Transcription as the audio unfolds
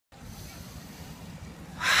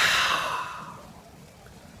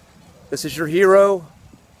This is your hero,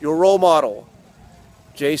 your role model,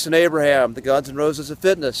 Jason Abraham, the Guns N' Roses of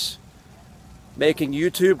fitness, making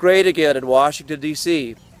YouTube great again in Washington,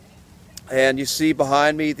 D.C. And you see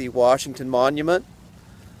behind me the Washington Monument.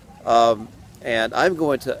 And I'm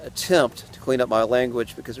going to attempt to clean up my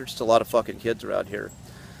language because there's just a lot of fucking kids around here.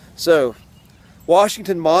 So,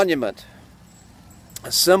 Washington Monument,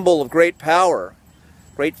 a symbol of great power,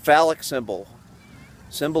 great phallic symbol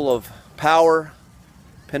of power,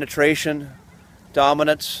 penetration,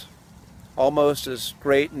 dominance, almost as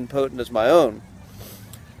great and potent as my own.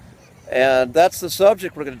 And that's the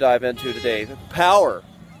subject we're going to dive into today, power.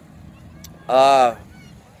 Not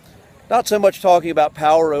so much talking about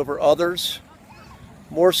power over others,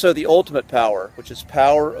 more so the ultimate power, which is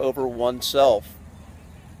power over oneself.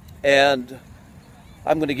 And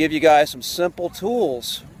I'm going to give you guys some simple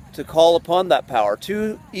tools to call upon that power.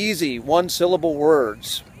 2 easy, 1-syllable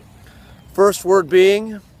words. First word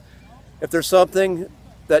being, if there's something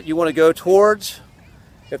that you want to go towards,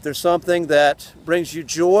 if there's something that brings you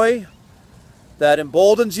joy, that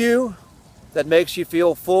emboldens you, that makes you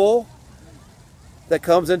feel full, that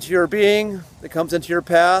comes into your being, that comes into your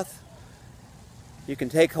path, you can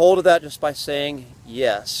take hold of that just by saying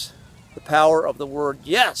yes. The power of the word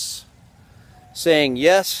yes. Saying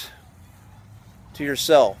yes to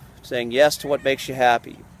yourself. Saying yes to what makes you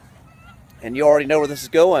happy. And you already know where this is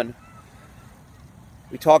going.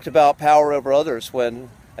 We talked about power over others. When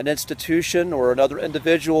an institution or another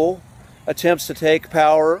individual attempts to take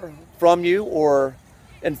power from you or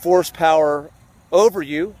enforce power over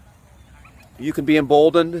you, you can be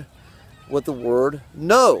emboldened with the word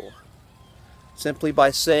no. Simply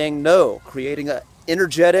by saying no, creating an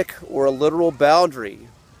energetic or a literal boundary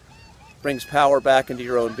brings power back into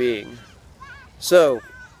your own being. So,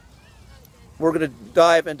 we're going to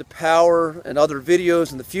dive into power and other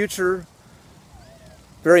videos in the future.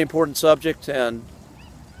 Very important subject and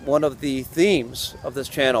one of the themes of this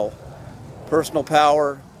channel. Personal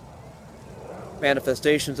power,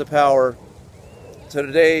 manifestations of power. So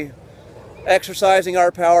today, exercising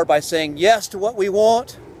our power by saying yes to what we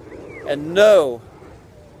want and no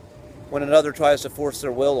when another tries to force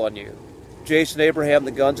their will on you. Jason Abraham,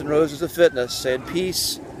 the Guns N' Roses of fitness, said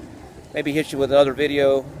peace. Maybe hit you with another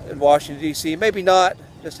video in Washington, D.C. Maybe not.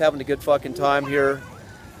 Just having a good fucking time here.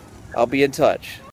 I'll be in touch.